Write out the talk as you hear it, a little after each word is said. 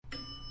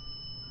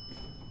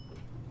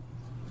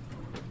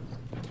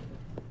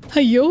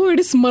Yo, it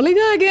is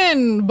Malika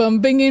again,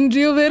 bumping into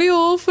you very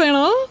often,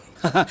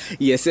 huh?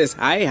 Yes.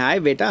 Hi,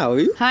 beta. How are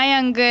you? Hi,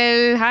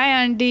 uncle.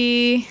 Hi,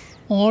 auntie.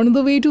 On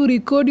the way to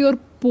record your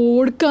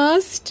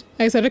podcast?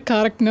 I said it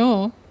correct,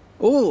 no?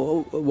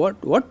 Oh, what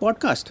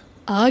podcast?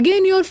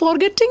 Again, you're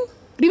forgetting?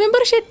 Remember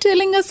she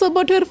telling us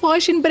about her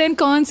fashion brand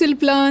council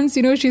plans?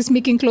 She's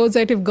making clothes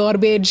out of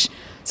garbage.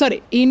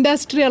 Sorry,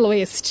 industrial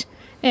waste.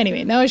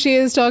 Anyway, now she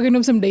is talking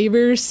to some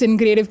diverse and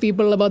creative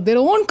people about their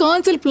own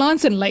council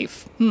plans in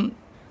life.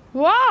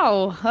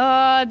 Wow,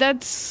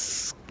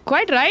 that's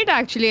quite right,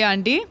 actually,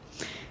 auntie.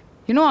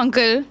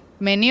 Uncle,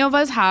 many of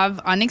us have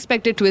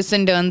unexpected twists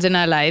and turns in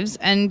our lives.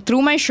 And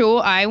through my show,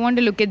 I want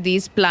to look at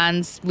these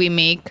plans we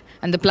make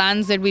and the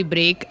plans that we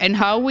break and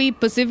how we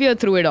persevere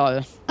through it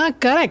all.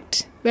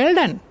 Correct. Well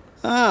done.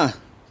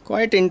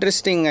 Quite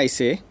interesting, I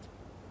say.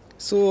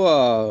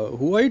 So,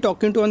 who are you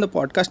talking to on the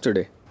podcast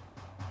today?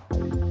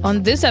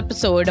 On this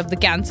episode of the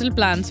Cancel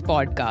Plans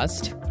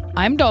podcast,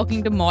 I'm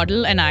talking to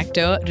model and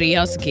actor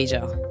Reha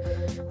Sukheja.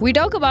 We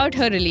talk about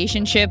her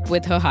relationship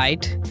with her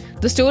height,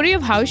 the story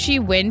of how she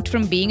went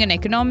from being an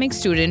economics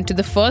student to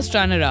the first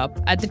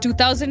runner-up at the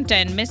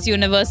 2010 Miss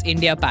Universe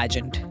India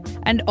pageant,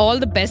 and all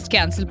the best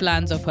cancel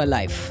plans of her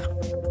life.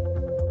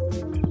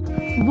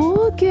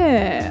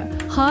 Okay.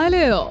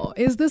 Hello.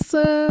 Is this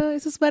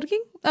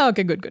working?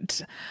 Okay,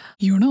 good.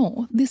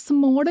 This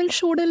model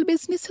showdel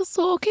business is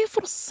okay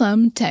for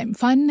some time,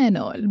 fun and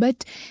all,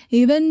 but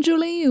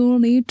eventually you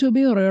need to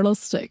be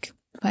realistic.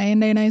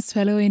 Find a nice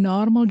fellow in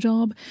normal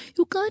job.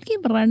 You can't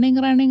keep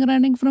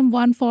running from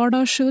one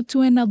photo shoot to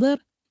another.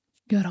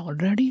 You're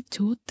already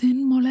too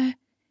thin, mole.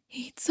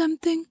 Eat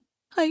something.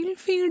 I'll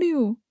feed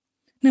you.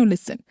 Now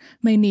listen,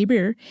 my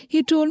neighbor,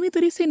 he told me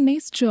there is a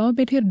nice job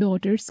at her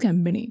daughter's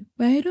company.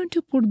 Why don't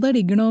you put that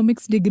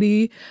economics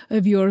degree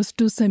of yours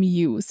to some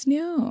use?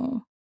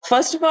 No.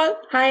 First of all,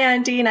 hi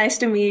auntie, nice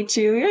to meet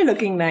you. You're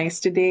looking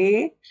nice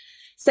today.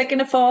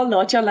 Second of all,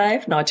 not your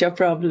life, not your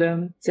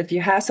problem. So if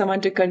you have someone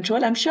to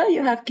control, I'm sure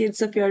you have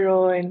kids of your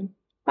own.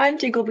 Why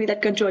don't you go be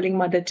that controlling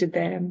mother to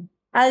them?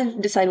 I'll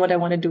decide what I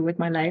want to do with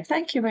my life.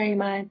 Thank you very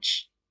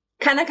much.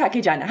 Khana kha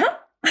ke jana, huh?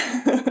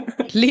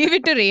 Leave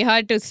it to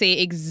Reha to say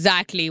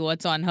exactly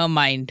what's on her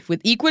mind, with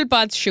equal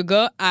parts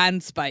sugar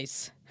and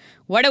spice.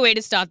 What a way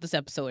to start this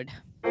episode.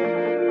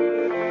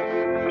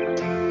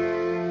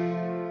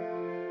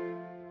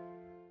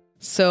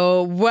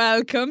 So,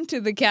 welcome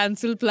to the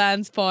Cancel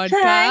Plans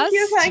podcast.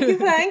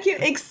 Thank you.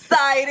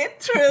 Excited,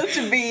 thrilled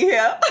to be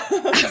here.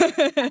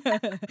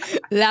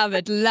 Love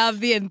it.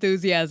 Love the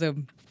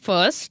enthusiasm.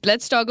 First,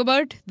 let's talk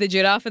about the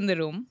giraffe in the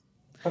room.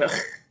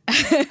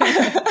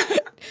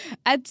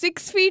 At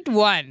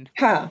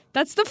 6'1",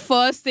 that's the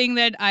first thing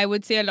that I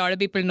would say a lot of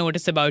people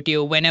notice about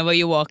you. Whenever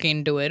you walk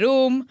into a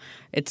room,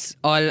 it's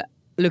all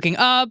looking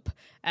up.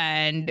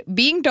 And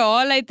being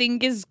tall, I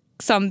think, is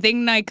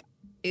something like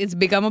it's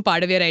become a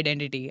part of your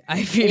identity,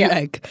 I feel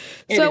like.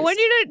 So I want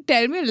you to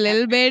tell me a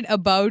little bit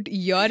about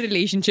your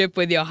relationship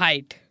with your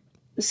height.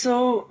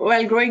 So,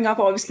 growing up,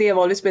 obviously, I've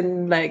always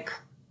been like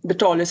the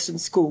tallest in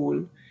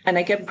school. And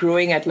I kept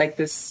growing at like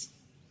this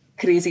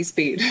crazy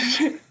speed,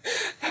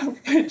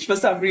 which for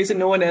some reason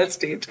no one else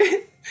did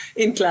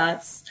in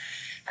class.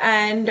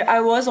 And I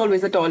was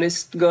always the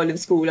tallest girl in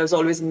school. I was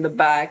always in the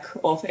back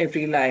of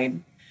every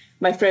line.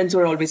 My friends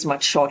were always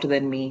much shorter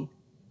than me.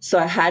 So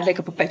I had like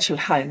a perpetual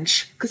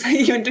hunch, because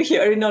even to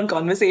hear it on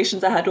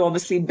conversations, I had to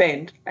obviously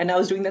bend. And I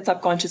was doing that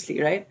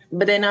subconsciously, right?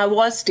 But then I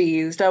was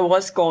teased. I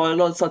was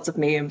called all sorts of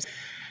names.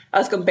 I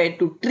was compared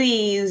to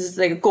trees,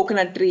 like a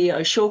coconut tree, a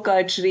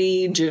shoka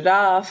tree,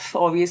 giraffe,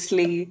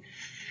 obviously.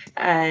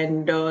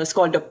 And it's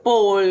called a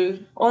pole,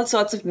 all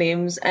sorts of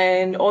names.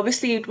 And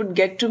obviously it would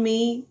get to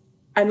me.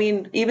 I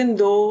mean, even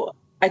though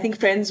I think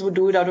friends would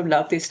do it out of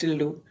love, they still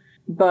do.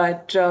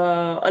 But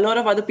a lot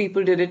of other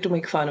people did it to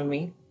make fun of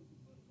me.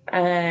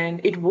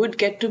 And it would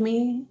get to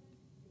me,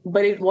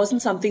 but it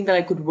wasn't something that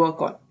I could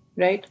work on,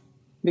 right?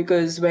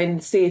 Because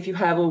if you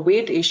have a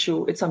weight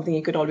issue, it's something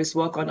you could always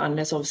work on,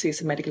 unless obviously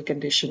it's a medical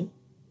condition.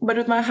 But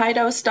with my height,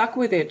 I was stuck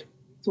with it.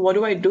 So what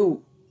do I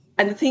do?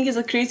 And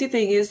the crazy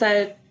thing is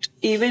that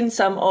even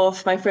some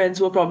of my friends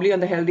who are probably on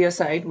the healthier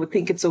side would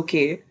think it's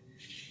okay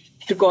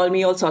to call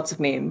me all sorts of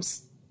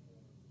names.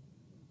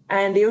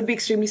 And they would be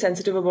extremely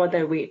sensitive about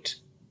their weight,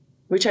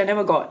 which I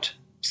never got.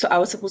 So I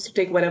was supposed to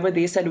take whatever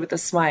they said with a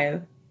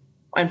smile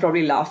and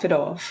probably laugh it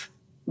off.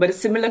 But a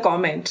similar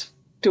comment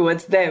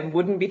towards them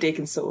wouldn't be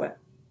taken so well.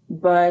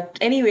 But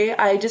anyway,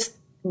 I just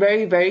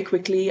very, very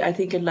quickly, I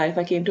think in life,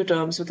 I came to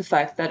terms with the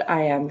fact that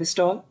I am this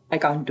tall. I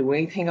can't do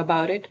anything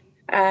about it.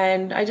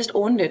 And I just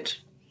owned it.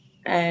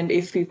 And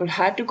if people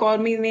had to call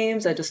me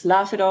names, I just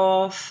laugh it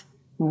off,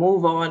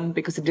 move on,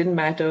 because it didn't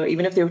matter.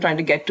 Even if they were trying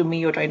to get to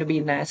me or trying to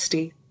be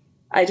nasty,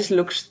 I just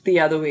looked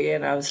the other way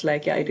and I was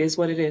like, yeah, it is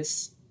what it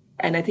is.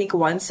 And I think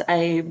once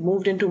I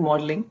moved into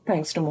modeling,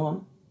 thanks to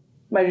mom,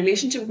 my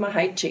relationship with my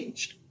height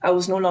changed. I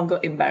was no longer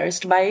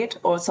embarrassed by it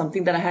or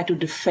something that I had to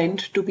defend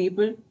to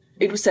people.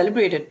 It was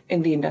celebrated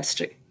in the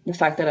industry. The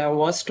fact that I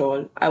was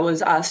tall, I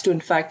was asked to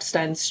in fact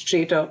stand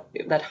straighter.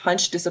 That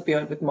hunch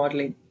disappeared with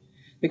modeling.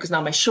 because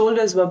now my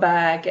shoulders were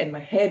back and my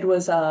head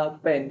was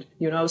up, and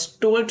I was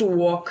told to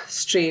walk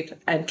straight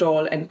and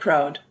tall and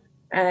proud.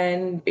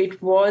 And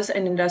it was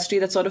an industry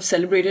that sort of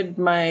celebrated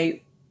my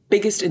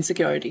biggest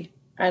insecurity.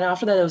 And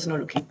after that, there was no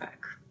looking back.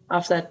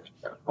 After that,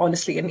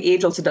 honestly, and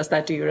age also does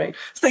that to you, right?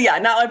 So yeah,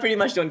 now I pretty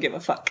much don't give a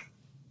fuck.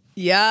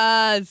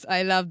 Yes,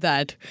 I love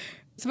that.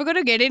 So we're going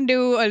to get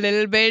into a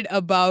little bit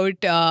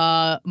about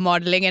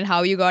modeling and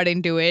how you got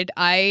into it.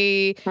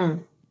 I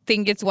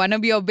think it's one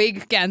of your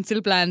big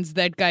cancel plans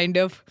that kind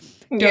of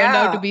turned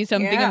out to be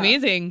something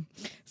amazing.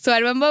 So I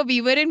remember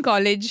we were in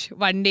college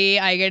one day,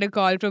 I get a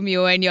call from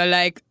you and you're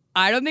like,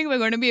 I don't think we're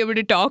going to be able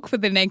to talk for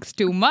the next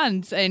 2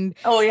 months. And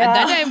at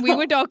that time, we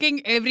were talking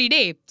every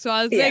day. So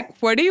I was like,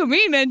 what do you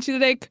mean? And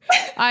she's like,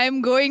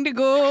 I'm going to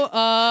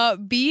go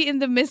be in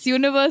the Miss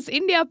Universe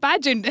India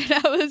pageant. And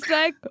I was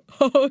like,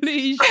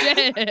 holy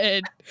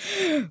shit.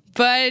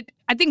 But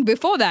I think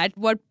before that,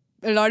 what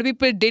a lot of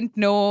people didn't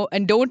know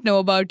and don't know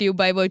about you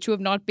by virtue of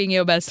not being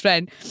your best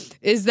friend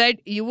is that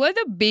you were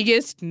the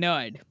biggest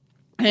nerd.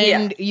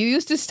 And you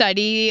used to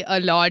study a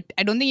lot.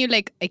 I don't think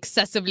you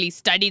excessively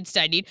studied,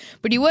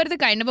 but you were the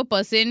kind of a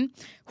person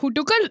who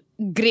took a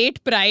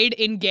great pride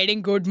in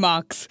getting good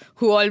marks,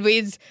 who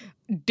always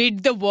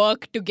did the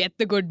work to get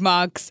the good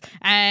marks.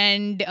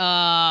 And so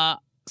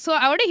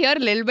I want to hear a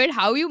little bit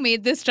how you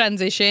made this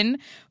transition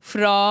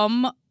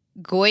from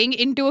going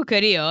into a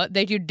career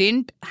that you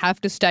didn't have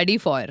to study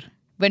for,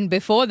 when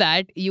before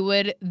that you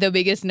were the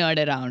biggest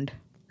nerd around.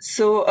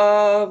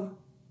 So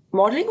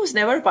modeling was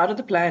never a part of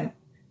the plan.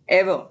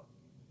 Ever.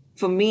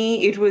 For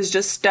me, it was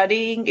just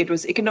studying. It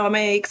was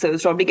economics. I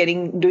was probably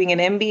doing an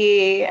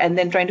MBA and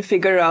then trying to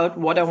figure out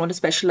what I want to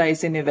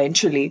specialize in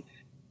eventually.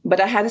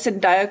 But I had this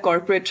entire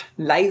corporate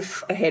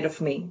life ahead of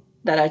me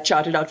that I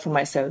charted out for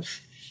myself.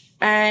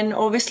 And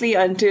obviously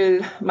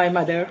until my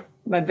mother,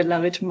 my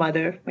beloved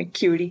mother, my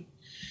cutie,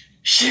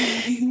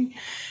 she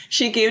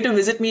came to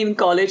visit me in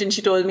college and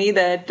she told me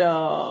that,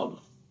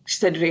 she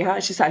said,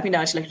 Reha, she sat me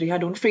down. She's like, Reha,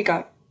 don't freak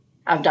out.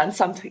 I've done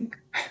something.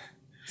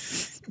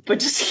 But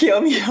just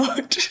hear me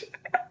out.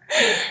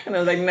 And I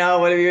was like, no,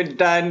 what have you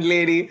done,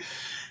 lady?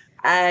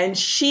 And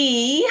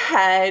she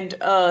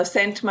had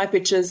sent my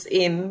pictures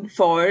in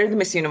for the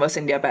Miss Universe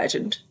India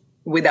pageant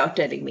without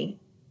telling me.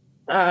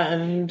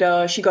 And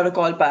she got a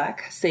call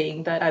back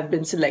saying that I've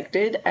been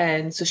selected.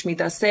 And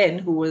Sushmita Sen,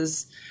 who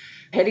was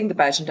heading the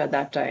pageant at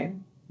that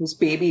time, whose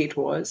baby it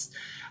was,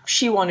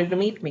 she wanted to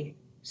meet me.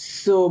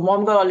 So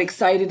mom got all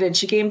excited and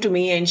she came to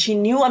me and she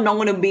knew I'm not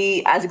going to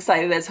be as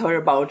excited as her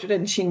about it.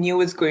 And she knew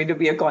it's going to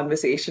be a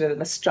conversation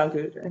and a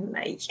struggle. And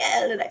I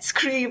yelled and I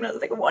screamed. And I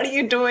was like, what are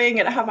you doing?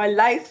 And I have my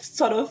life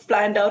sort of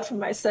planned out for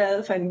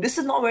myself. And this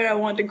is not where I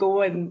want to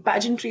go. And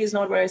pageantry is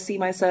not where I see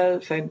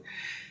myself. And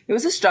it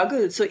was a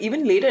struggle. So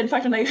even later, in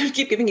fact, when I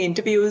keep giving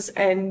interviews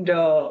and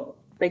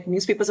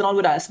newspapers and all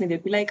would ask me,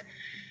 they'd be like,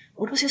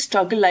 what was your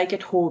struggle like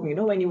at home?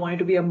 When you wanted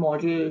to be a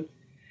model?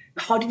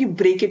 How did you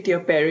break it to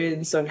your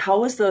parents? Or how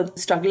was the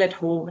struggle at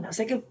home? And I was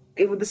like,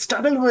 the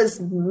struggle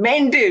was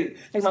mental.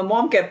 Like my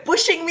mom kept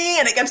pushing me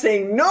and I kept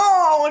saying, no,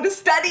 I want to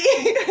study.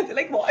 And they're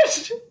like,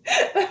 what?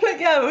 And I'm like,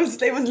 yeah,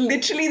 it was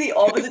literally the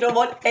opposite of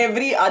what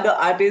every other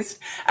artist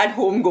at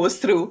home goes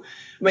through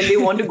when they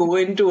want to go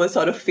into a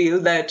sort of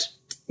field that,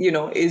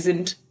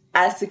 isn't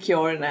as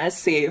secure and as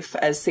safe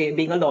as, say,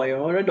 being a lawyer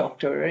or a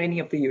doctor or any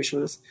of the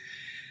usuals.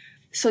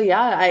 So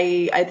yeah,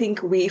 I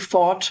think we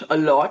fought a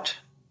lot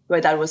where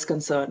that was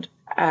concerned.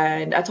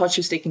 And I thought she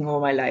was taking over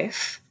my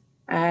life.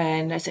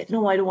 And I said,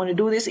 no, I don't want to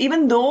do this.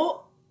 Even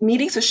though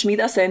meeting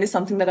Sushmita Sen is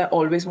something that I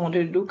always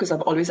wanted to do because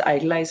I've always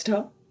idolized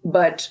her.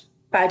 But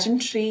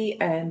pageantry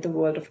and the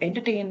world of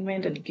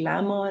entertainment and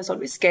glamour has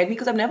always scared me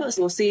because I've never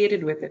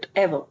associated with it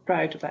ever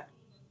prior to that.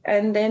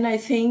 And then I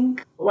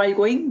think while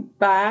going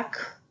back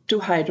to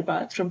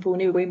Hyderabad, from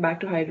Pune, going back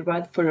to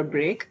Hyderabad for a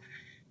break,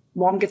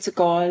 mom gets a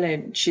call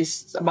and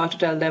she's about to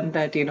tell them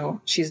that,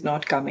 she's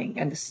not coming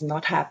and this is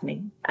not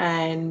happening.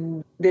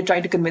 And they're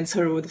trying to convince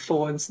her over the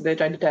phones. They're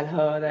trying to tell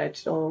her that,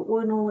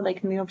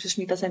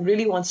 Sushmita Sen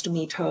really wants to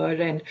meet her.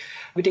 And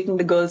we're taking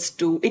the girls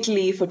to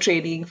Italy for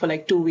training for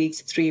 2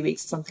 weeks, 3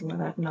 weeks, something like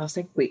that. And I was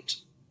like, wait,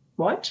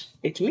 what?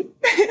 Italy?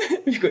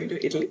 We're going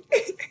to Italy?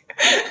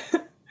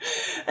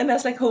 And I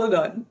was like, hold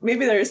on.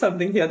 Maybe there is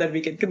something here that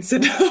we can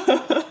consider.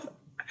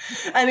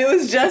 And it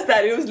was just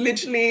that. It was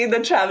literally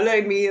the traveler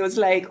in me. It was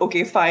like,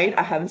 okay, fine.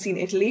 I haven't seen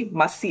Italy.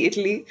 Must see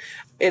Italy.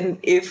 And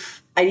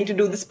if I need to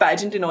do this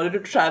pageant in order to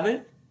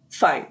travel,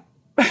 fine.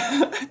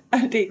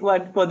 I'll take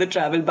one for the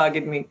travel bug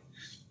in me.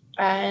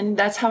 And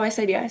that's how I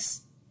said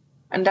yes.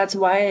 And that's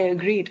why I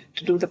agreed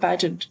to do the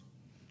pageant.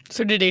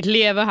 So did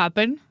Italy ever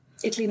happen?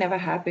 Italy never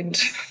happened.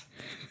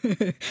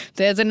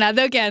 There's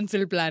another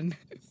cancel plan.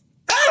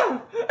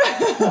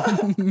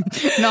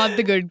 Not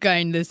the good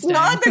kind this time.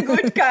 Not the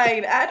good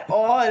kind at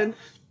all.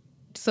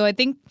 So I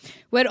think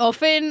we're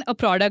often a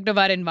product of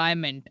our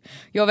environment.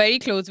 You're very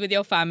close with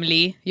your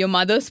family. Your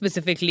mother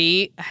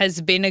specifically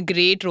has been a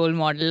great role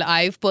model.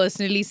 I've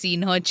personally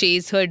seen her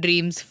chase her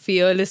dreams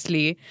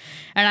fearlessly.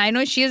 And I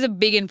know she has a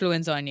big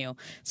influence on you.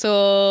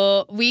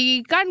 So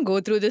we can't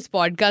go through this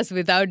podcast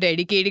without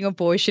dedicating a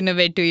portion of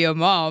it to your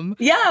mom.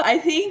 Yeah, I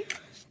think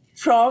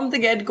from the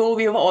get-go,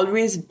 we have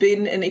always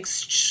been an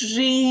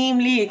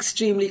extremely,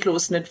 extremely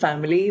close-knit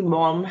family.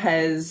 Mom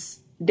has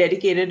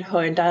dedicated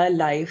her entire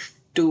life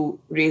to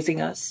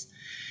raising us.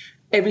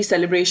 Every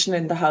celebration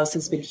in the house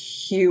has been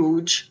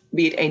huge,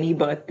 be it any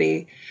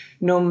birthday,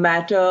 no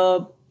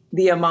matter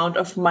the amount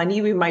of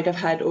money we might have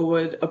had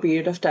over a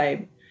period of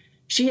time.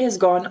 She has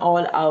gone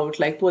all out,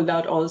 like pulled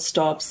out all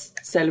stops,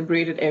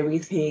 celebrated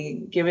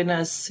everything, given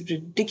us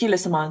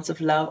ridiculous amounts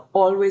of love,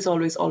 always,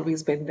 always,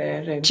 always been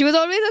there. And she was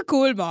always a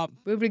cool mom.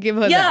 We have to give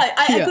her that. Yeah,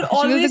 I could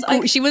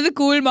always... She was a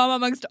cool mom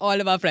amongst all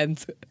of our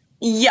friends.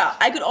 Yeah,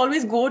 I could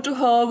always go to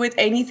her with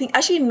anything.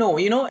 Actually,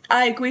 no,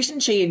 our equation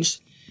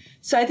changed.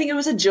 So I think it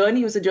was a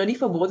journey. It was a journey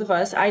for both of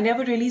us. I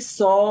never really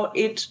saw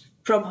it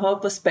from her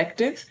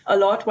perspective a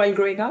lot while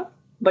growing up.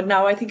 But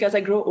now I think as I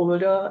grow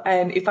older,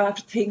 and if I have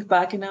to think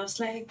back, and I was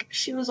like,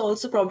 she was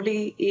also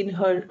probably in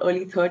her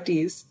early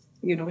 30s.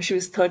 She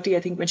was 30,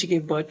 I think, when she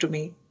gave birth to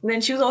me. And then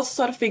she was also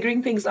sort of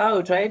figuring things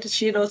out, right?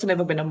 She had also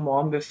never been a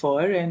mom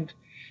before. And,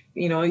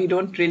 you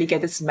don't really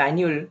get this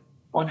manual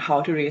on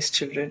how to raise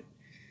children.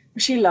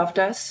 She loved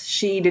us.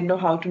 She didn't know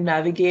how to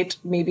navigate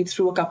maybe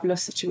through a couple of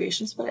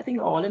situations. But I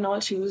think all in all,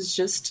 she was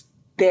just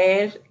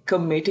there,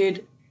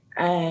 committed,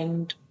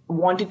 and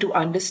wanted to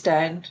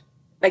understand.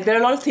 Like, there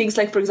are a lot of things,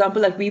 like, for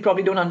example, like we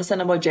probably don't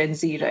understand about Gen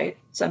Z, right?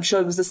 So I'm sure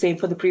it was the same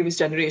for the previous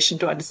generation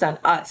to understand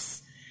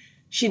us.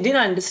 She didn't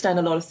understand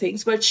a lot of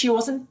things, but she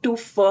wasn't too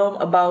firm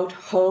about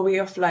her way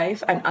of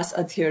life and us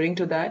adhering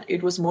to that.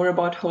 It was more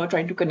about her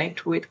trying to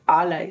connect with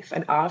our life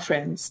and our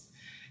friends.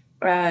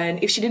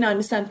 And if she didn't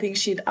understand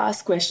things, she'd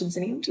ask questions.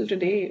 And even till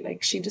today,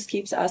 like, she just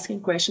keeps asking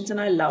questions. And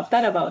I love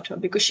that about her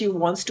because she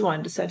wants to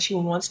understand. She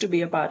wants to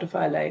be a part of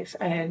our life.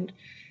 And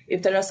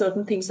if there are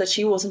certain things that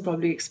she wasn't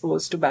probably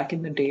exposed to back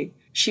in the day,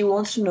 she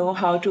wants to know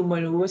how to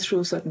maneuver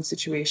through certain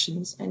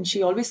situations. And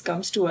she always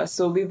comes to us.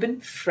 So we've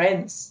been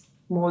friends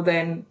more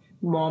than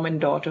mom and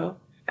daughter.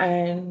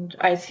 And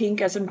I think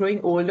as I'm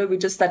growing older,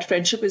 that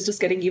friendship is just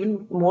getting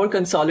even more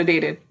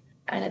consolidated.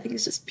 And I think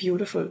it's just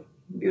beautiful.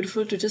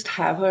 Beautiful to just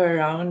have her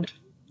around.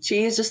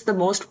 She is just the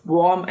most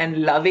warm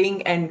and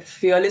loving and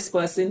fearless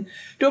person.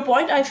 To a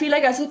point, I feel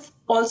like as if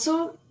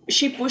also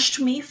she pushed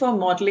me for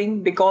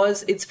modeling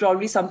because it's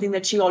probably something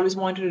that she always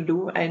wanted to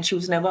do and she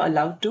was never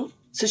allowed to.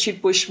 So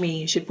she'd push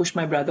me, she'd push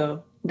my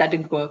brother. That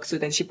didn't work, so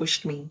then she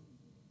pushed me.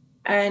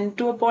 And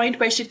to a point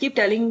where she'd keep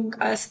telling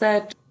us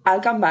that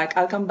I'll come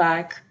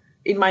back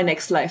in my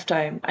next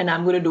lifetime and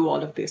I'm going to do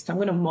all of this. I'm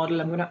going to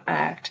model, I'm going to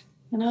act.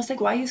 And I was like,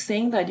 why are you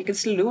saying that? You can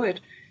still do it.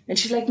 And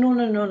she's like, no,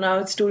 now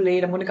it's too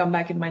late. I'm going to come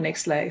back in my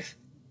next life.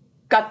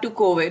 Cut to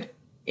COVID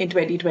in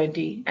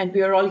 2020. And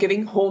we are all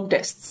giving home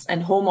tests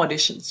and home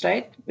auditions,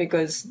 right?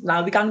 Because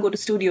now we can't go to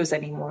studios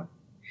anymore.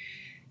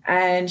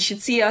 And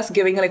she'd see us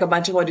giving like a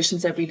bunch of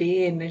auditions every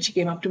day. And then she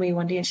came up to me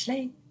one day and she's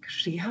like,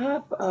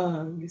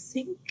 Reha, you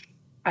think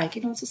I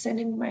can also send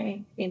in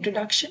my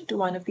introduction to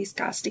one of these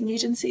casting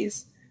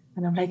agencies?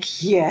 And I'm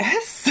like,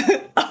 yes,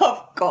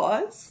 of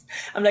course.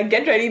 I'm like,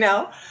 get ready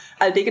now.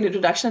 I'll take an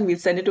introduction and we'll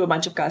send it to a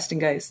bunch of casting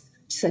guys.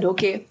 She said,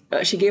 okay.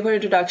 She gave her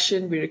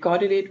introduction. We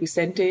recorded it. We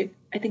sent it.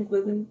 I think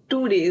within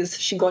 2 days,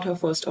 she got her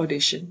first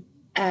audition.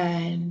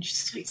 And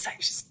she's so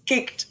excited. She's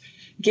kicked.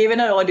 Gave in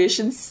her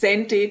audition,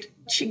 sent it.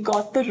 She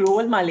got the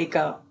role,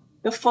 Malika.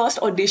 The first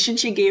audition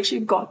she gave, she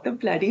got the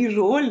bloody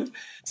role.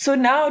 So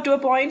now to a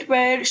point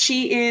where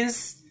she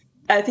is,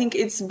 I think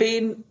it's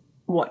been,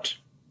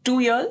 2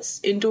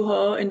 years into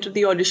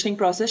the auditioning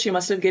process. She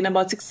must have given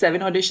about 6-7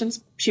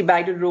 auditions. She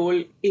bagged a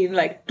role in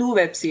like 2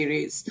 web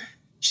series.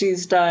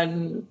 She's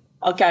done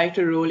a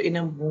character role in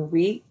a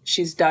movie.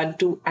 She's done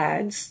 2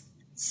 ads.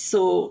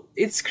 So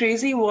it's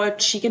crazy what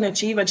she can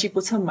achieve and she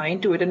puts her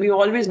mind to it. And we've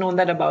always known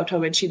that about her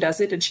when she does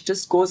it and she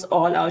just goes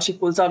all out. She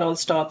pulls out all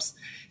stops.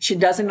 She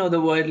doesn't know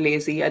the word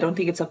lazy. I don't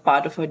think it's a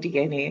part of her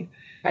DNA.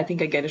 I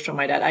think I get it from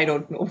my dad. I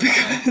don't know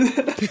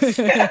because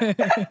I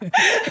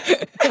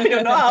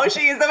don't know how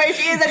she is the way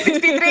she is at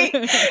 63.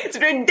 It's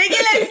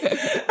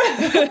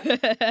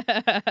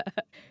ridiculous.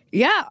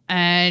 Yeah,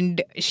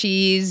 and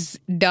she's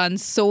done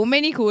so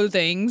many cool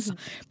things.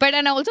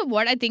 And also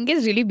what I think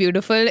is really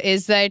beautiful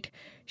is that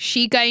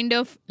she kind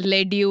of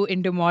led you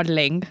into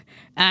modeling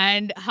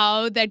and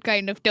how that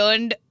kind of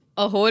turned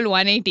a whole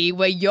 180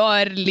 where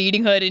you're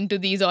leading her into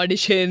these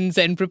auditions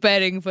and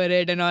preparing for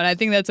it and all. I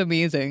think that's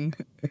amazing.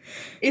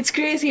 It's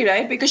crazy,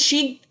 right? Because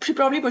she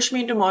probably pushed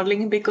me into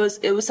modeling because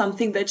it was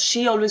something that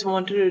she always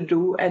wanted to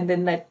do. And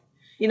then that,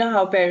 you know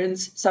how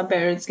some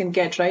parents can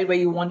get, right? Where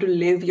you want to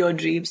live your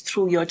dreams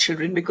through your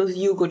children because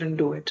you couldn't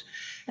do it.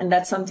 And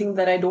that's something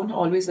that I don't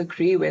always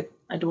agree with.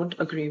 I don't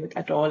agree with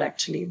at all,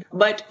 actually.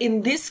 But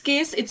in this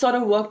case, it sort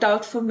of worked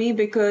out for me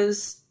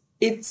because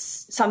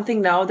it's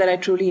something now that I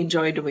truly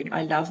enjoy doing.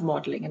 I love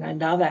modeling and I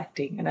love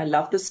acting and I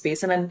love the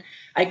space. And then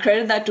I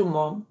credit that to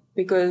mom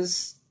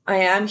because I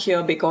am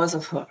here because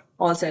of her,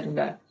 all said and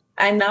done.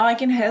 And now I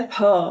can help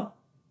her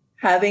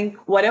having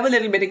whatever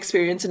little bit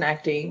experience in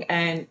acting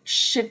and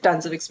shit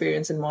tons of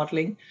experience in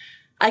modeling.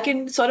 I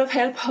can sort of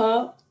help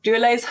her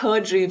realize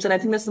her dreams. And I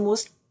think that's the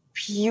most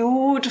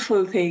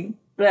beautiful thing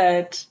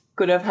that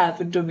could have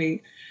happened to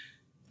me.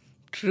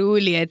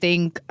 Truly, I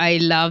think I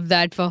love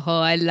that for her.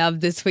 I love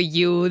this for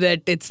you,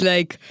 that it's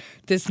like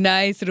this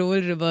nice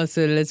role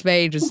reversal. It's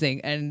very interesting.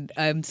 And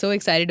I'm so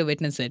excited to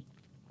witness it.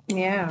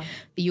 Yeah.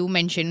 You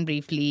mentioned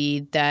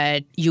briefly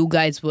that you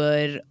guys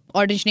were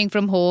auditioning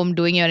from home,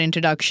 doing your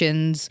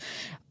introductions.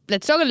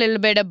 Let's talk a little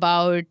bit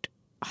about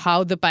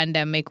how the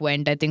pandemic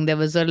went. I think there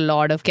was a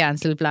lot of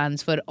cancelled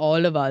plans for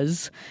all of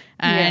us.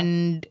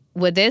 And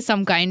were there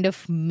some kind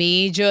of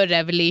major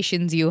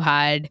revelations you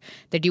had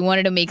that you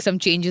wanted to make some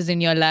changes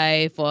in your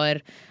life? Or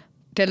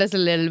tell us a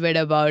little bit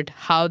about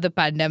how the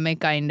pandemic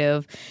kind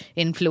of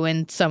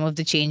influenced some of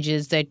the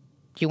changes that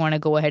you want to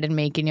go ahead and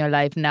make in your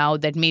life now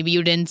that maybe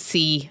you didn't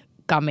see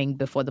coming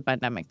before the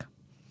pandemic?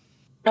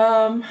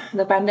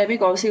 The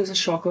pandemic obviously was a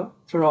shocker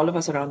for all of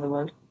us around the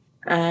world.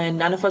 And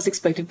none of us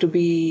expected to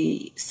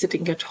be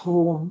sitting at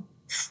home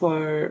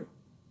for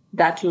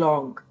that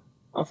long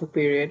of a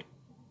period.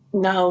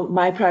 Now,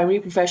 my primary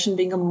profession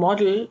being a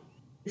model,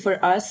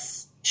 for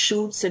us,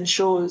 shoots and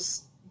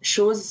shows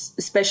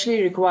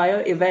especially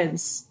require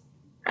events.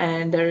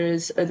 And there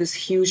is this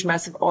huge,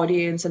 massive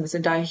audience and this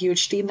entire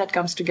huge team that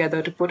comes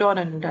together to put on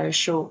an entire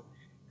show.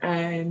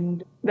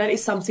 And that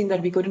is something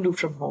that we couldn't do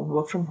from home.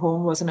 Work from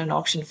home wasn't an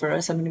option for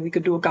us. I mean, we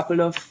could do a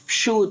couple of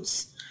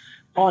shoots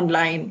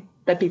online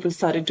that people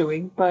started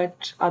doing.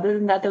 But other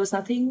than that, there was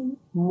nothing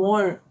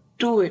more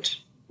to it,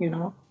 you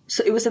know.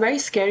 So it was a very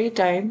scary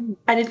time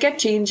and it kept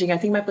changing. I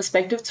think my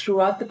perspective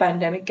throughout the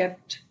pandemic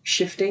kept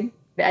shifting.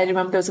 I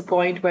remember there was a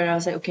point where I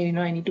was like, okay, you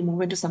know, I need to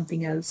move into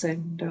something else.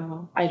 And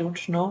I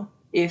don't know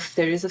if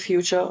there is a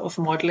future of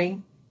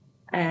modeling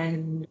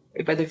and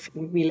whether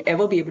we'll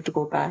ever be able to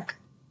go back.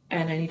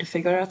 And I need to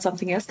figure out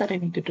something else that I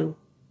need to do.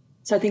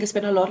 So I think I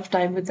spent a lot of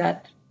time with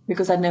that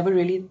because I'd never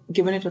really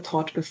given it a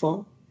thought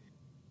before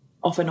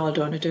of an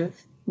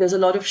alternative. There's a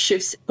lot of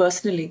shifts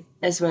personally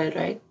as well,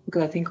 right?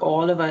 Because I think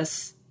all of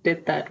us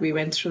did that. We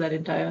went through that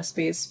entire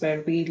space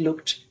where we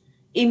looked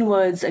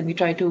inwards and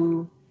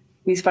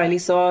we finally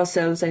saw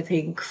ourselves, I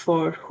think,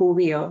 for who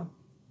we are.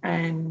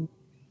 And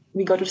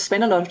we got to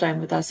spend a lot of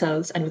time with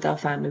ourselves and with our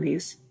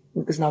families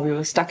because now we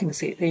were stuck in the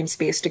same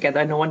space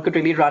together. No one could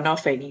really run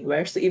off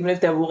anywhere. So even if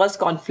there was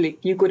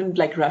conflict, you couldn't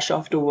like rush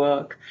off to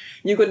work.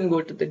 You couldn't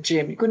go to the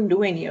gym. You couldn't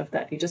do any of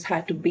that. You just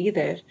had to be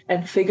there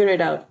and figure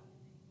it out.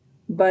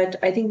 But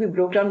I think we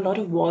broke down a lot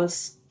of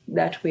walls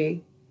that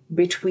way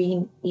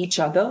between each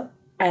other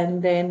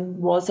and then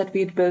walls that we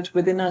had built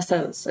within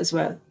ourselves as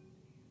well.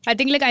 I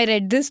think like I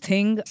read this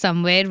thing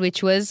somewhere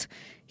which was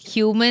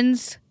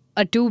humans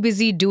are too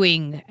busy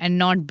doing and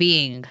not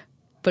being,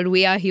 but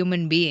we are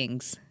human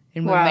beings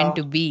and we're meant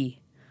to be.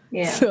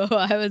 Yeah. So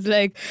I was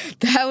like,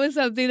 that was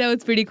something that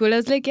was pretty cool. I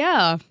was like,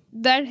 yeah,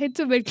 that hits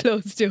a bit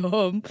close to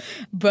home.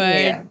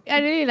 But I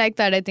really like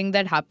that. I think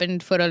that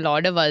happened for a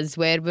lot of us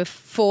where we're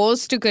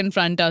forced to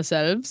confront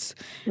ourselves.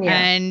 Yeah.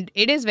 And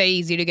it is very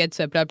easy to get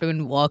swept up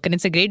in work. And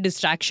it's a great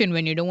distraction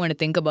when you don't want to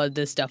think about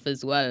this stuff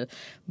as well.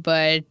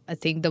 But I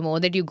think the more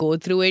that you go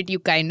through it, you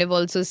kind of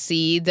also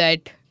see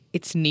that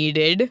it's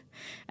needed.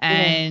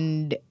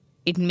 And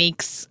it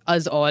makes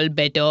us all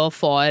better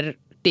for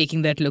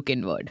taking that look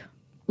inward.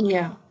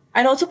 Yeah.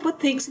 And also put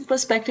things in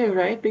perspective,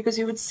 right? Because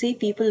you would see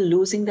people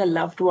losing their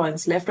loved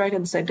ones left, right,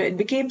 and center. It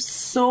became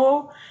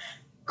so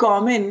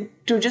common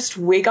to just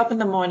wake up in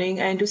the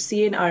morning and to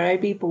see an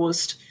RIP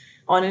post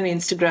on an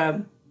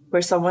Instagram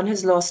where someone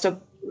has lost a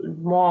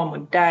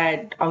mom,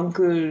 dad,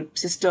 uncle,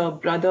 sister,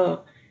 brother,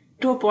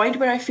 to a point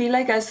where I feel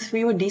like as if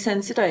we were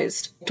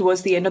desensitized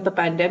towards the end of the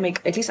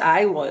pandemic. At least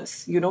I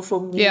was, you know,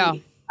 for me,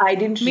 I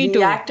didn't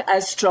react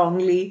as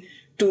strongly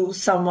to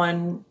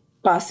someone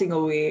passing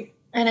away.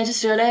 And I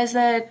just realized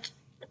that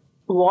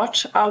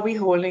what are we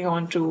holding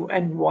on to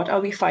and what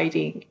are we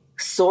fighting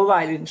so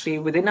violently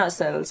within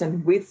ourselves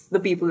and with the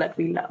people that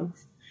we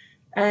love.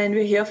 And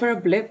we're here for a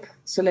blip.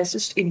 So let's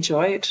just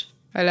enjoy it.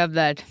 I love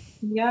that.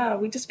 Yeah,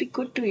 we just be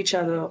good to each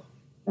other.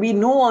 We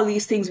know all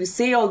these things. We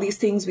say all these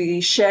things.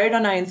 We share it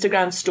on our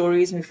Instagram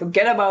stories and we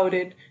forget about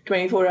it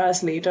 24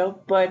 hours later.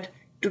 But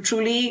to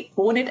truly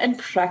own it and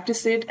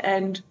practice it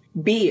and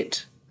be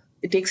it,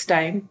 it takes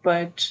time,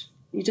 but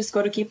you just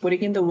got to keep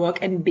putting in the work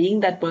and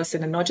being that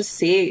person and not just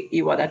say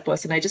you are that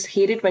person. I just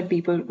hate it when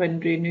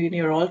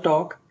you're all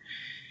talk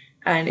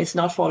and it's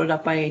not followed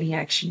up by any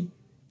action.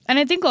 And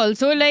I think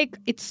also like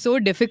it's so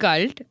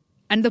difficult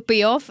and the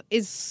payoff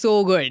is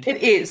so good.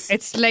 It is.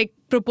 It's like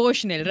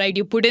proportional, right?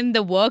 You put in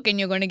the work and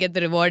you're going to get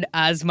the reward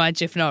as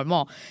much, if not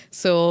more.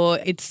 So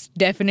it's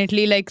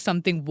definitely like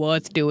something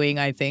worth doing,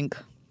 I think.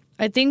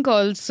 I think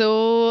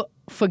also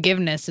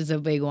forgiveness is a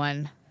big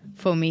one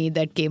for me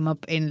that came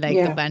up in like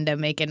the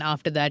pandemic and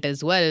after that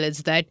as well.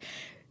 Is that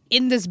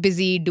in this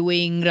busy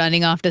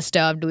running after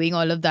stuff, doing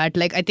all of that,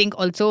 like I think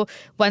also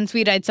once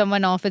we write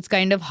someone off, it's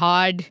kind of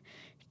hard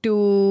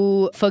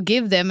to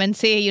forgive them and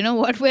say, you know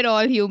what, we're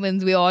all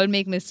humans, we all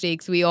make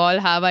mistakes, we all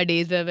have our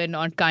days where we're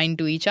not kind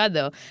to each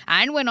other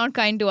and we're not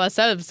kind to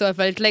ourselves. So I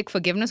felt like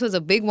forgiveness was a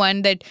big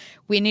one that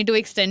we need to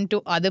extend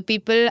to other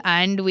people,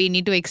 and we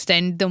need to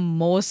extend the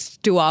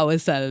most to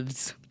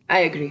ourselves. I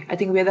agree. I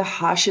think we're the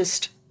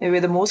harshest and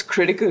we're the most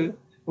critical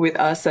with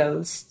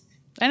ourselves.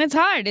 And it's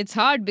hard. It's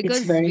hard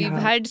because we've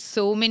had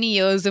so many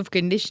years of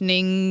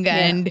conditioning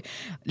and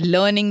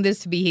learning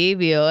this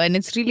behavior, and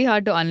it's really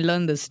hard to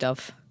unlearn this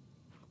stuff.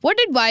 What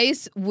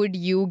advice would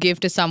you give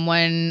to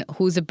someone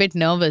who's a bit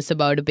nervous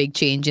about a big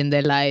change in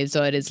their lives,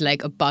 or is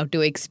like about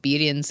to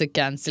experience a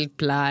cancelled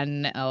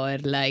plan, or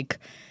like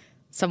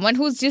someone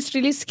who's just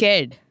really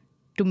scared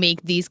to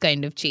make these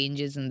kind of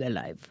changes in their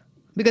life?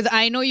 Because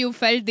I know you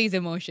felt these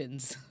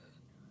emotions.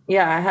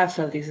 Yeah, I have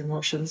felt these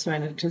emotions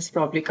when it has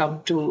probably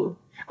come to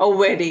a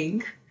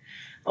wedding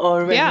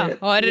or when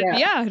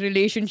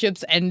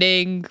relationships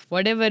ending,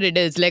 whatever it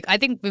is. Like, I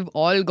think we've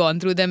all gone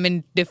through them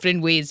in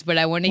different ways, but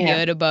I want to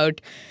hear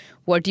about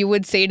what you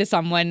would say to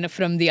someone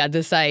from the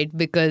other side,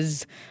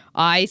 because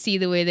I see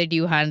the way that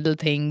you handle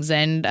things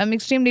and I'm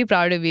extremely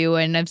proud of you,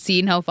 and I've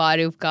seen how far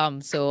you've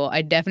come. So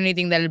I definitely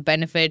think that'll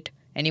benefit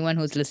anyone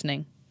who's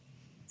listening.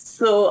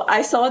 So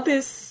I saw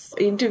this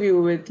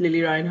interview with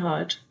Lily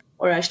Reinhardt,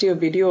 or actually a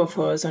video of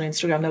hers on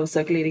Instagram that was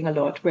circulating a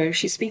lot, where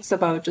she speaks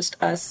about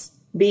just us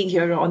being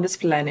here on this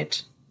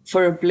planet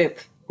for a blip.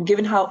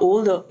 Given how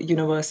old the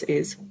universe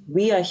is,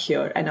 we are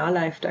here and our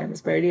lifetime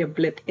is barely a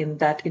blip in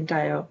that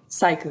entire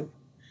cycle.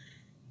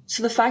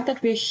 So the fact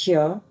that we're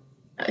here,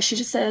 she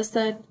just says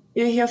that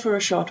you're here for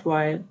a short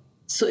while.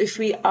 So if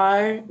we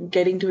are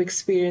getting to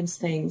experience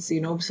things,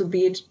 so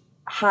be it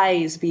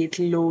highs, be it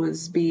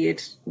lows, be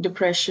it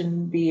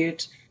depression, be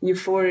it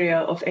euphoria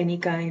of any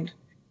kind,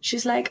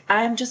 she's like,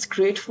 I'm just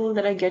grateful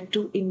that I get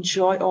to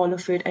enjoy all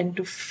of it and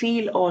to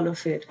feel all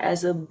of it.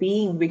 As a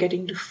being, we're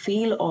getting to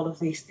feel all of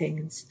these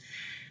things.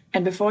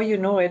 And before you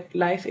know it,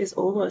 life is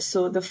over.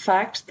 So the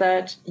fact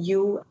that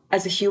you,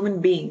 as a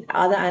human being,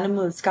 other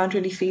animals can't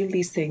really feel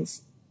these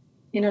things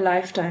in a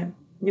lifetime.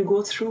 You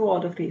go through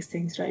all of these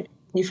things, right?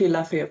 You feel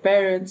love for your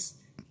parents,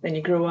 then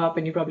you grow up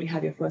and you probably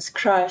have your first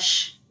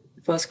crush.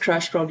 The first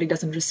crush probably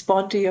doesn't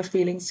respond to your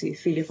feelings, so you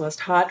feel your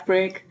first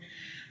heartbreak.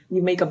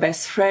 You make a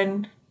best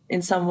friend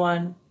in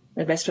someone,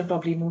 the best friend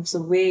probably moves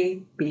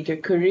away, be it your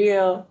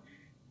career.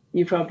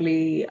 You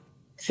probably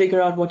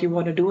figure out what you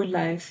want to do in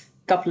life.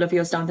 A couple of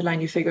years down the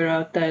line, you figure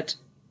out that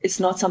it's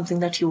not something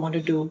that you want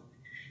to do.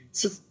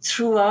 So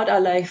throughout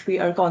our life, we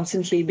are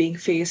constantly being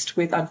faced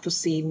with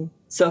unforeseen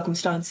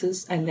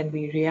circumstances, and then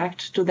we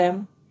react to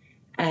them,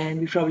 and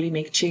we probably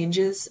make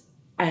changes,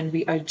 and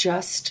we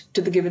adjust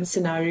to the given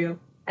scenario.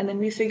 And then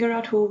we figure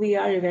out who we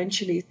are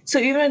eventually. So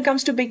even when it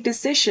comes to big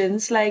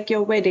decisions like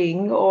your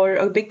wedding or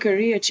a big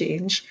career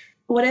change,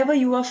 whatever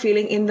you are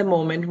feeling in the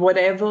moment,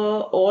 whatever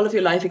all of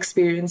your life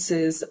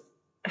experiences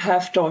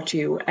have taught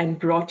you and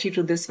brought you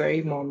to this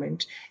very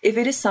moment, if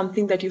it is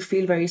something that you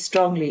feel very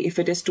strongly, if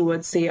it is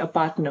towards, say, a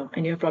partner,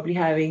 and you're probably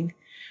having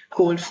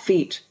cold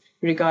feet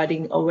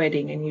regarding a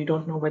wedding and you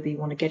don't know whether you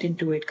want to get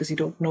into it because you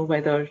don't know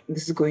whether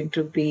this is going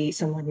to be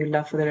someone you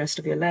love for the rest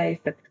of your life,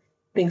 but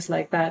things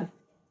like that.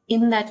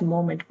 In that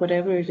moment,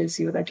 whatever it is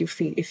that you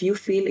feel, if you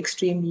feel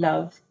extreme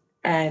love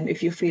and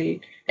if you feel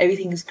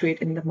everything is great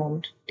in the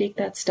moment, take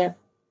that step.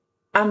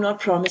 I'm not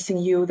promising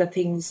you that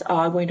things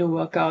are going to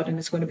work out and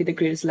it's going to be the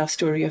greatest love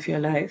story of your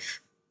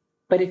life,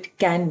 but it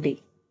can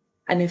be.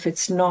 And if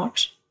it's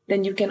not,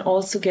 then you can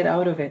also get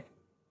out of it.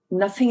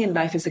 Nothing in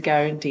life is a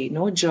guarantee.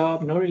 No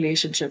job, no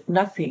relationship,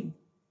 nothing.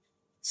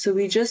 So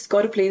we just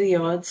got to play the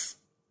odds.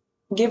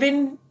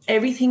 Given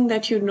everything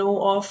that you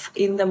know of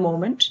in the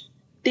moment,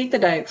 take the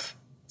dive.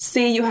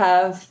 Say you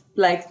have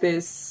like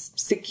this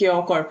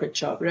secure corporate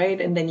job, right?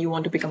 And then you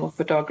want to become a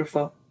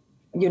photographer.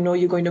 You know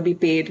you're going to be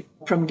paid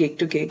from gig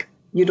to gig.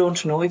 You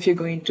don't know if you're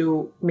going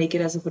to make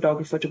it as a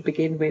photographer to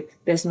begin with.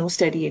 There's no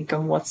steady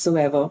income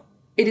whatsoever.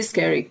 It is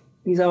scary.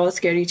 These are all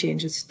scary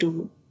changes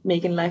to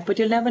make in life, but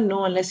you'll never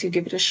know unless you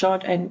give it a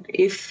shot. And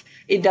if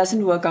it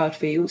doesn't work out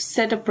for you,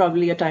 set up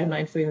probably a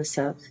timeline for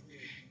yourself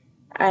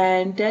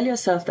and tell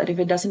yourself that if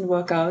it doesn't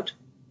work out,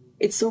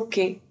 it's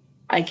okay.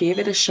 I gave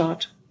it a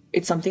shot.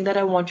 It's something that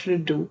I wanted to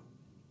do.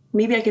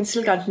 Maybe I can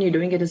still continue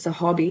doing it as a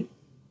hobby,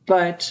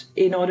 but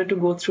in order to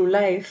go through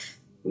life,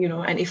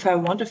 and if I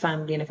want a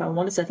family and if I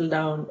want to settle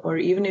down, or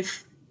even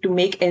if to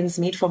make ends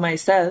meet for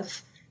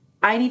myself,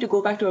 I need to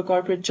go back to a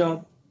corporate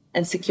job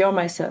and secure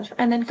myself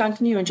and then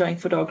continue enjoying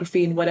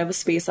photography in whatever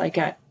space I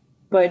can.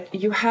 But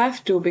you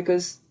have to,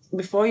 because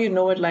before you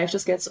know it, life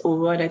just gets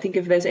over. And I think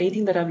if there's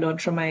anything that I've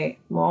learned from my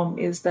mom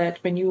is that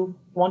when you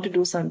want to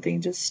do something,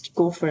 just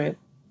go for it.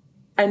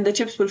 And the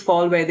chips will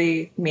fall where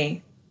they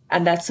may.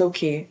 And that's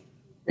okay.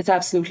 It's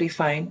absolutely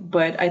fine.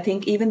 But I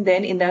think even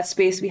then in that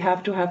space, we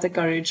have to have the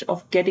courage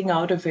of getting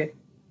out of it.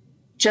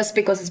 Just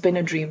because it's been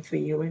a dream for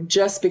you and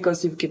just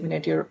because you've given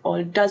it your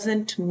all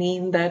doesn't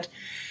mean that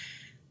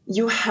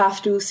you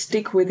have to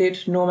stick with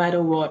it no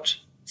matter what.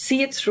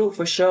 see it through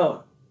for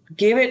sure.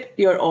 Give it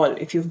your all.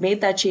 If you've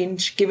made that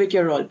change, give it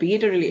your all. Be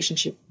it a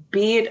relationship,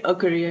 be it a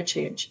career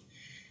change.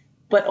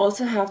 But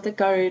also have the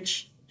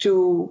courage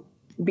to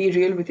be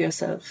real with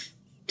yourself.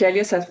 Tell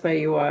yourself where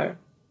you are.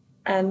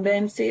 And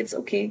then say it's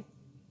okay.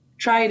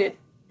 Tried it.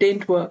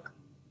 Didn't work.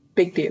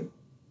 Big deal.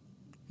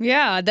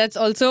 Yeah, that's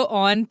also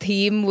on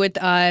theme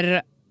with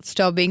our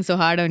stop being so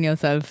hard on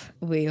yourself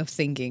way of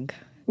thinking.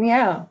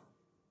 Yeah.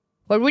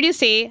 What would you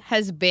say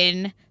has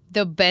been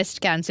the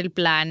best cancel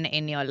plan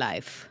in your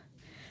life?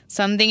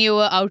 Something you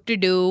were out to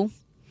do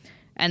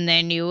and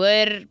then you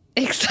were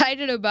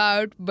excited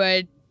about,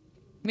 but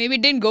maybe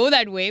it didn't go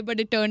that way, but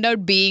it turned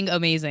out being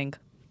amazing.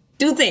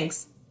 Two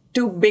things.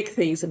 Two big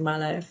things in my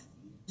life.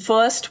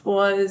 First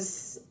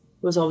was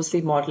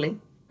obviously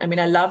modeling. I mean,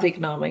 I love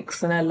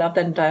economics and I love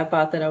that entire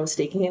path that I was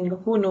taking, and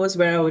who knows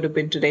where I would have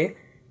been today.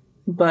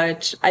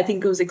 But I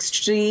think it was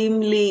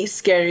extremely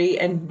scary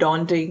and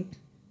daunting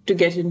to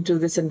get into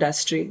this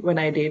industry when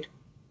I did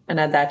and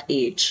at that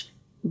age.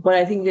 But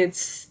I think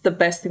it's the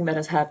best thing that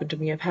has happened to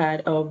me. I've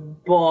had a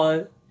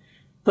ball.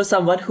 For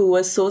someone who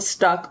was so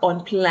stuck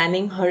on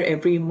planning her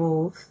every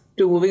move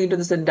to moving into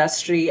this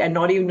industry and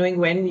not even knowing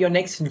when your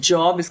next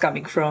job is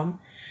coming from,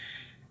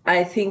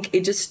 I think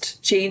it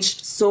just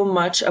changed so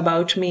much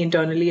about me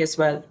internally as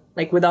well.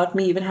 Like without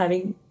me even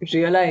having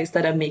realized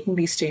that I'm making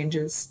these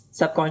changes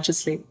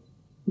subconsciously.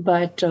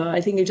 But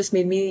I think it just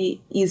made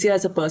me easier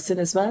as a person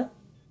as well.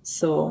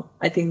 So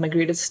I think my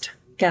greatest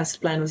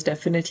cancel plan was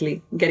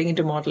definitely getting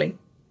into modeling.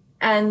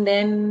 And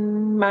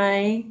then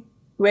my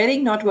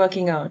wedding not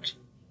working out,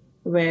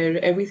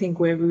 where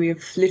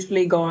we've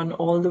literally gone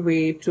all the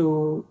way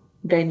to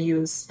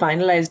venues,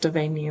 finalized a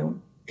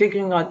venue,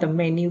 figuring out the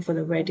menu for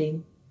the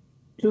wedding,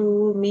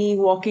 to me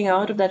walking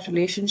out of that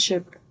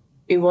relationship.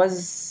 It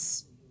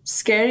was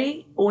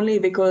scary only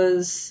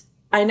because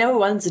I never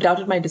once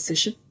doubted my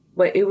decision,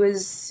 but it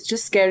was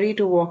just scary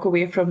to walk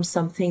away from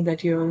something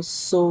that you're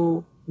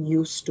so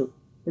used to,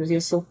 that you're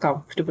so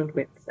comfortable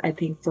with. I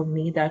think for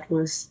me, that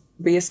was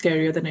way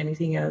scarier than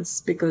anything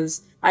else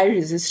because I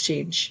resist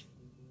change.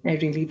 I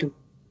really do.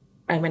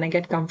 And when I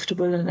get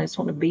comfortable and I just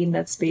want to be in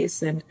that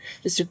space and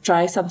just to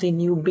try something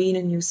new, be in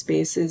a new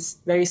space is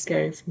very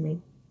scary for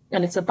me.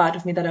 And it's a part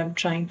of me that I'm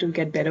trying to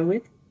get better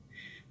with.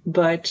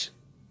 But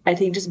I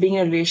think just being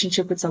in a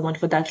relationship with someone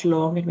for that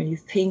long, and when you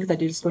think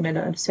that you're just going to end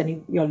up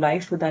spending your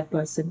life with that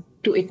person,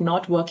 to it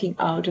not working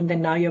out, and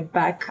then now you're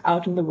back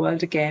out in the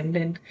world again,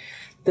 and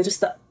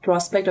just the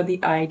prospect or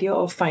the idea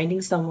of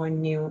finding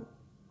someone new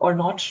or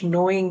not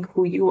knowing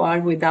who you are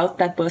without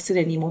that person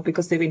anymore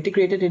because they've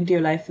integrated into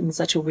your life in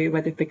such a way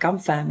where they've become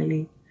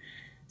family.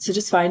 So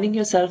just finding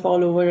yourself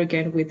all over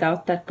again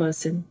without that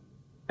person.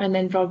 And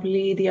then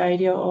probably the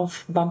idea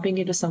of bumping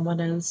into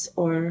someone else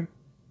or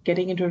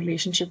getting into a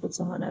relationship with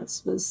someone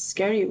else was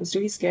scary. It was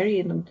really scary.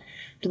 And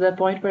to the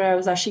point where I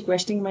was actually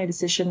questioning my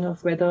decision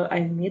of whether I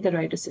made the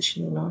right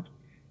decision or not.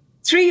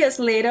 3 years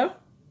later,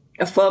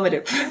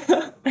 affirmative.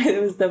 It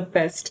was the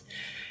best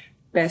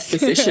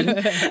decision,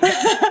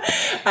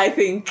 I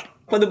think,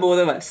 for the both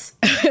of us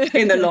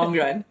in the long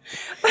run.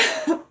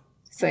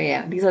 So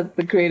yeah, these are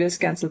the greatest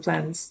cancel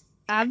plans.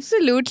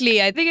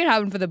 Absolutely. I think it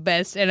happened for the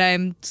best. And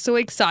I'm so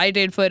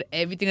excited for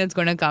everything that's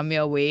going to come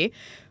your way.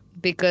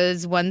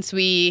 Because once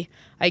we,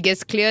 I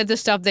guess, clear the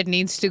stuff that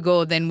needs to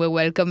go, then we're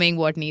welcoming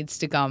what needs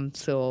to come.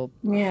 So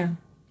yeah.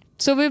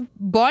 So we've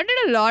bonded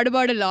a lot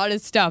about a lot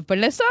of stuff. But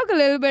let's talk a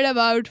little bit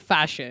about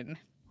fashion.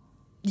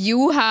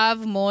 You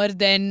have more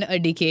than a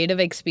decade of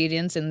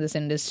experience in this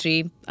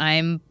industry.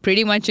 I'm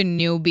pretty much a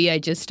newbie. I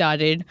just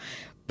started.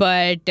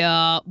 But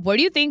what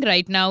do you think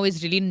right now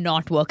is really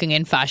not working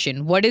in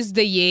fashion? What is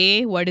the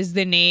yay? What is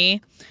the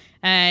nay?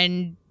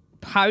 And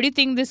how do you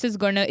think this is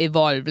going to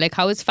evolve? Like,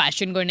 how is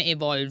fashion going to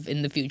evolve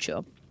in the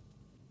future?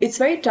 It's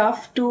very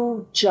tough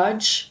to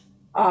judge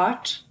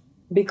art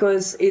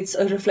because it's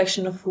a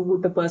reflection of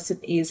who the person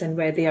is and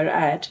where they are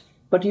at.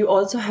 But you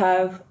also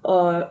have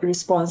a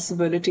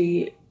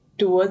responsibility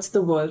towards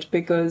the world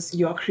because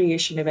your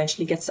creation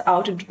eventually gets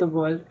out into the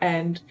world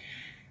and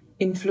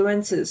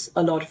influences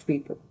a lot of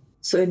people.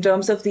 So in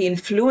terms of the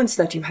influence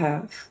that you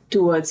have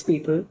towards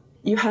people,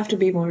 you have to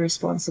be more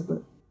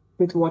responsible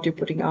with what you're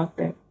putting out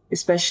there,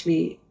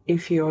 especially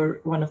if you're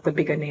one of the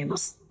bigger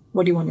names.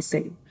 What do you want to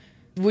say?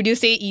 Would you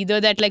say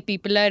either that like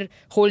people are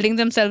holding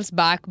themselves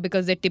back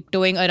because they're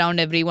tiptoeing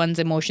around everyone's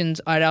emotions,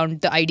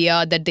 around the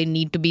idea that they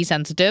need to be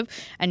sensitive,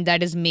 and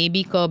that is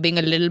maybe curbing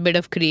a little bit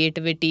of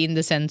creativity in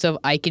the sense of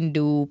I can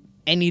do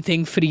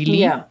anything freely?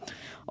 Yeah.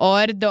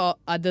 Or the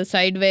other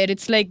side where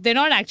it's like they're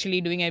not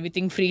actually doing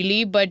everything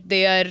freely, but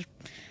they are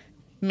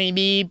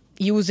maybe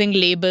using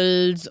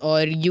labels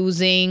or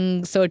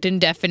using certain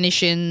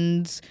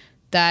definitions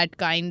that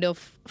kind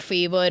of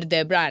favor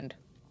their brand.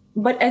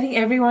 But I think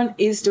everyone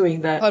is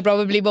doing that. Or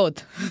probably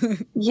both.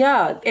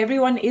 Yeah,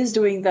 everyone is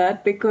doing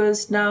that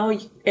because now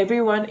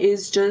everyone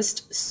is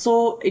just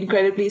so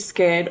incredibly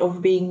scared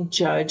of being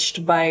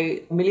judged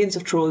by millions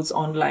of trolls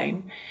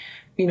online.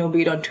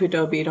 be it on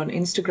Twitter, be it on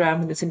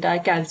Instagram, this entire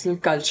cancel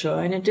culture.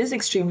 And it is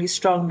extremely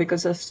strong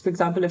because, for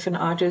example, if an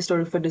artist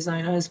or if a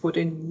designer has put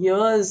in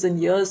years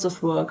and years of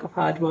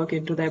hard work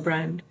into their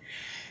brand,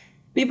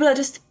 people are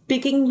just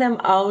picking them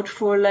out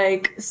for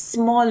like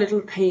small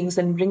little things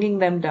and bringing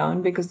them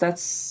down because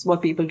that's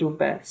what people do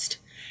best.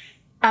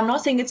 I'm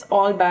not saying it's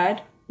all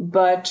bad,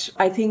 but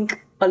I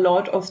think a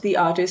lot of the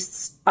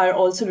artists are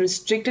also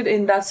restricted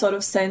in that sort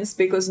of sense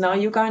because now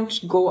you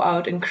can't go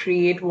out and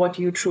create what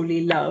you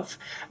truly love.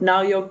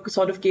 Now you're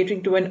sort of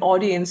catering to an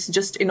audience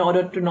just in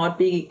order to not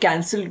be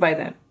cancelled by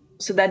them.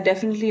 So that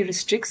definitely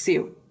restricts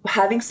you.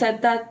 Having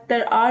said that,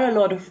 there are a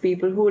lot of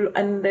people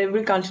and there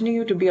will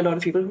continue to be a lot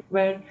of people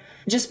where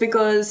just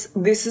because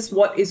this is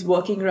what is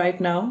working right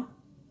now,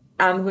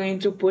 I'm going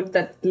to put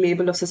that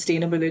label of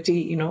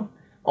sustainability,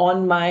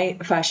 on my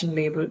fashion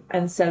label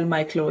and sell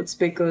my clothes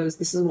because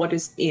this is what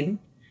is in.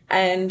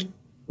 And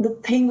the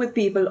thing with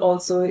people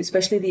also,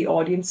 especially the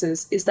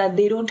audiences, is that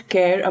they don't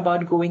care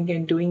about going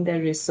and doing their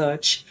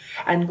research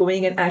and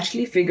going and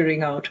actually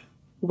figuring out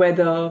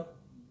whether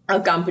a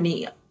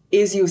company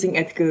is using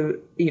ethical,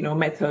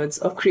 methods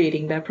of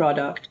creating their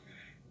product.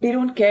 They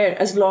don't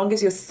care. As long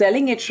as you're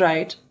selling it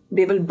right,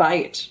 they will buy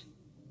it.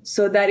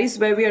 So that is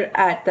where we are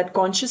at. That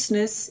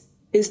consciousness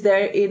is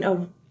there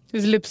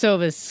It's lip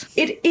service.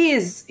 It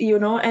is,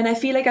 and I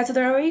feel like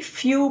there are very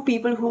few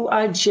people who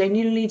are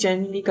genuinely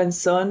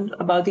concerned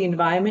about the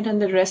environment,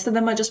 and the rest of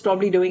them are just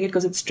probably doing it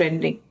because it's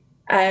trending.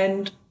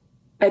 And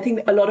I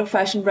think a lot of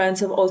fashion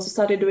brands have also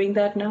started doing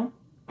that now.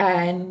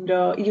 And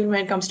even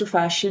when it comes to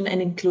fashion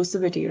and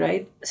inclusivity,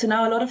 right? So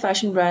now a lot of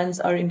fashion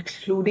brands are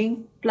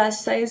including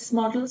plus size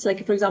models.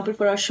 Like, for example,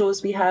 for our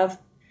shows, we have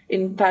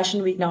in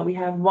Fashion Week now, we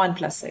have one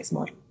plus size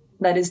model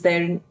that is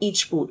there in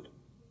each booth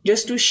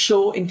just to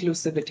show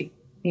inclusivity.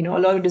 A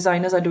lot of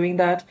designers are doing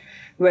that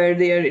where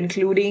they are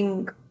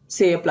including,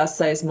 say, a plus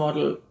size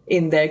model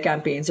in their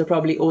campaigns, or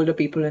probably older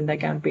people in their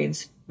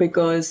campaigns,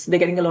 because they're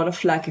getting a lot of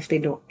flack if they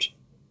don't.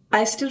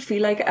 I still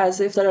feel like as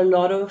if there are a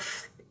lot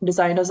of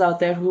designers out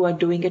there who are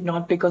doing it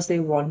not because they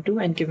want to,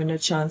 and given a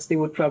chance, they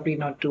would probably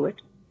not do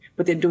it.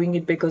 But they're doing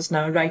it because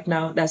right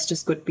now, that's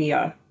just good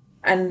PR.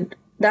 And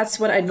that's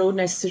what I don't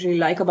necessarily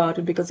like about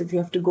it, because if you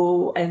have to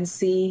go and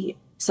see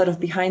sort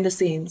of behind the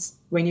scenes,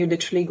 when you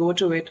literally go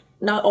to it,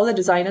 now all the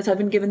designers have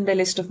been given their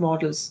list of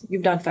models.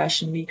 You've done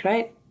Fashion Week,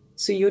 right?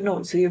 So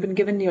you've been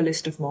given your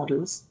list of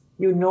models.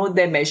 You know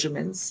their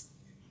measurements,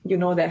 you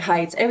know their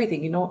heights,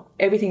 everything,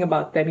 everything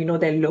about them,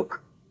 their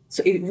look.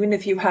 So even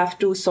if you have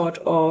to sort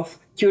of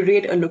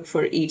curate a look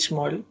for each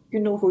model, you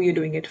know who you're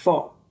doing it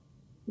for.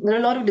 There are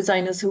a lot of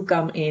designers who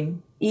come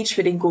in. Each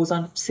fitting goes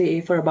on,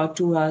 say, for about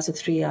 2 hours or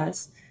 3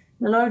 hours.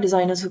 A lot of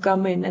designers who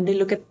come in and they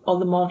look at all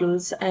the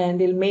models and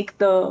they'll make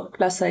the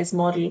plus size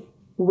model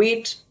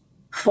wait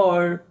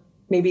for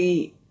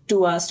maybe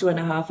 2 hours,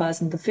 2.5 hours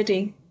in the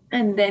fitting,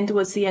 and then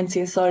towards the end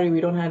say, sorry,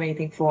 we don't have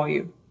anything for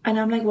you. And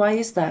I'm like, why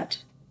is that?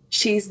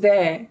 She's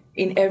there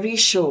in every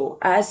show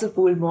as a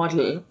pool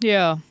model.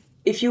 Yeah.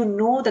 If you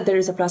know that there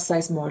is a plus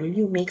size model,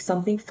 you make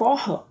something for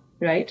her,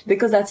 right?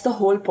 Because that's the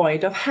whole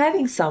point of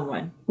having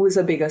someone who is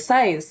a bigger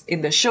size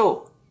in the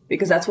show.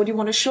 Because that's what you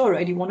want to show,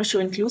 right? You want to show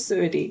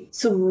inclusivity.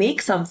 So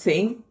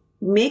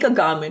make a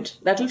garment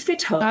that will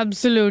fit her.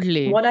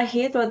 Absolutely. What I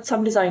hate what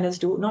some designers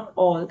do, not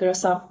all, there are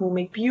some who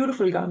make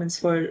beautiful garments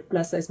for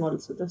plus size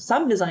models. But there are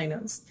some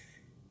designers,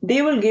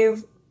 they will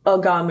give a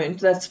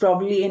garment that's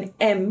probably an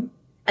M,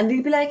 and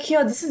they'll be like,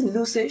 here, this is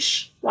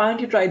loose-ish. Why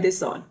don't you try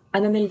this on?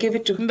 And then they'll give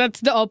it to her.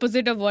 That's the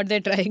opposite of what they're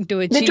trying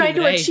to achieve. They try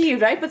to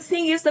achieve, right? But the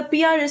thing is, the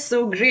PR is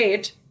so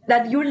great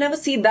that you'll never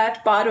see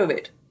that part of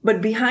it. But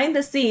behind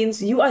the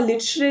scenes, you are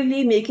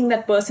literally making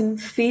that person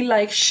feel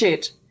like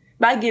shit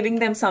by giving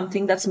them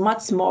something that's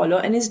much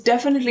smaller and is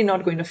definitely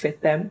not going to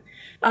fit them.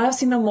 I have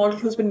seen a model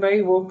who's been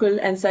very vocal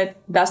and said,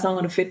 that's not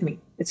going to fit me.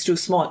 It's too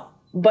small.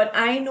 But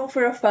I know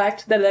for a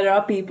fact that there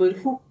are people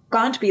who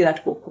can't be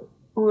that vocal,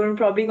 who are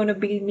probably going to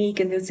be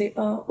meek, and they'll say,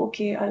 oh,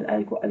 okay,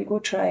 I'll go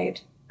try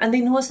it. And they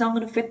know it's not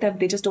going to fit them.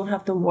 They just don't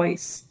have the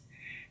voice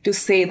to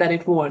say that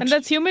it won't. And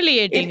that's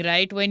humiliating,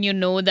 right? When you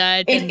know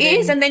that. It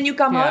is. And then you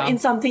come out in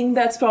something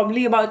that's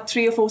probably about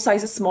 3 or 4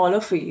 sizes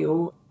smaller for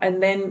you.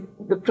 And then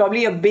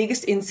probably your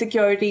biggest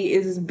insecurity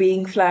is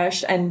being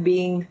flashed and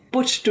being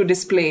put to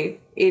display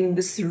in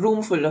this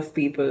room full of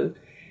people.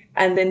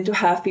 And then to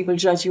have people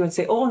judge you and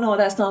say, oh, no,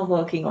 that's not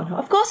working on her.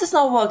 Of course it's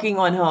not working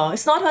on her.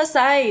 It's not her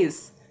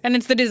size. And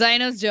it's the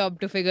designer's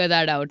job to figure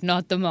that out,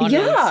 not the model's.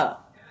 Yeah.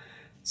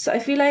 So I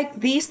feel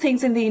like these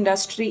things in the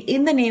industry,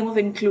 in the name of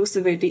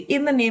inclusivity,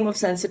 in the name of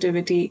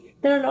sensitivity,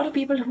 there are a lot of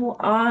people who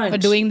aren't. Are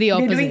doing the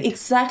opposite. They're doing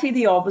exactly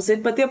the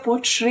opposite, but they're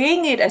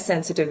portraying it as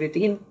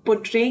sensitivity and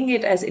portraying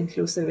it as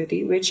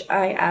inclusivity, which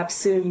I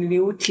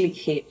absolutely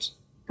hate.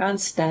 Can't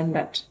stand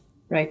that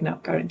right now,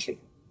 currently.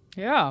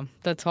 Yeah,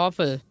 that's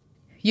awful.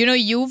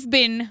 You've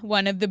been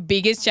one of the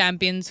biggest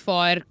champions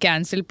for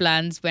cancel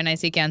plans. When I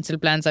say cancel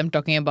plans, I'm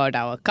talking about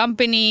our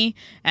company.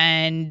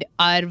 And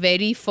our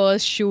very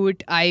first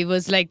shoot, I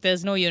was like,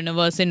 there's no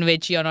universe in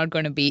which you're not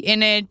going to be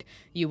in it.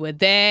 You were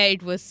there.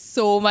 It was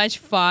so much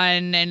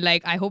fun. And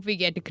like, I hope we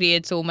get to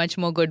create so much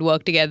more good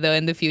work together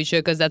in the future,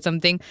 because that's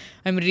something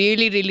I'm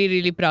really, really,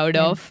 really proud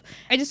of.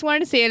 I just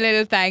want to say a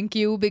little thank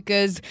you,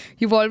 because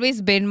you've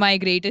always been my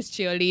greatest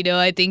cheerleader.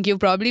 I think you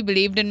probably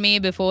believed in me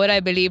before I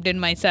believed in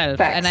myself.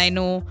 Thanks. And I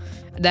know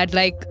that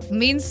like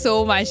means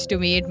so much to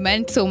me. It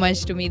meant so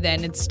much to me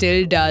then. It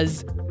still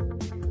does.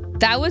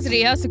 That was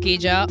Reha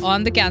Sukheja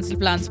on the Cancel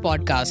Plans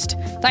podcast.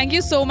 Thank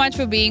you so much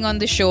for being on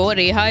the show,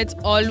 Reha. It's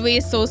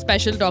always so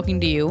special talking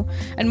to you,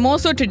 and more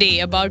so today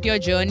about your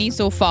journey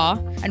so far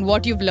and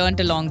what you've learned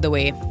along the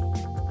way.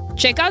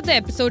 Check out the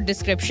episode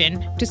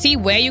description to see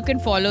where you can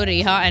follow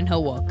Reha and her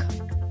work.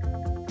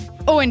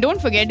 Oh, and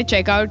don't forget to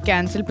check out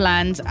Cancel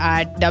Plans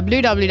at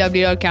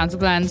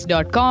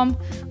www.cancelplans.com.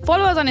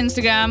 Follow us on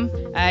Instagram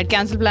at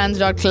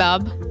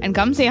cancelplans.club, and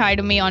come say hi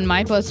to me on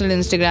my personal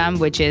Instagram,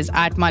 which is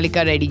at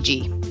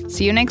malikareddyg.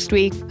 See you next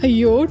week.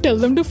 Yo, tell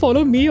them to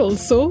follow me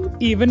also.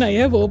 Even I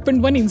have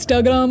opened one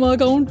Instagram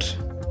account.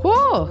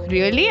 Oh,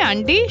 really,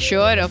 auntie?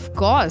 Sure, of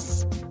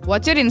course.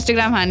 What's your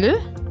Instagram handle?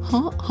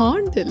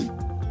 Handle?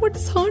 What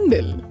is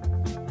handle?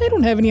 I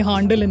don't have any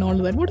handle in all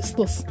that. What is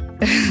this?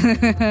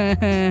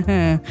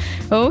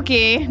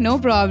 Okay, no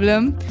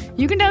problem.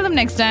 You can tell them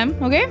next time,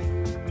 okay?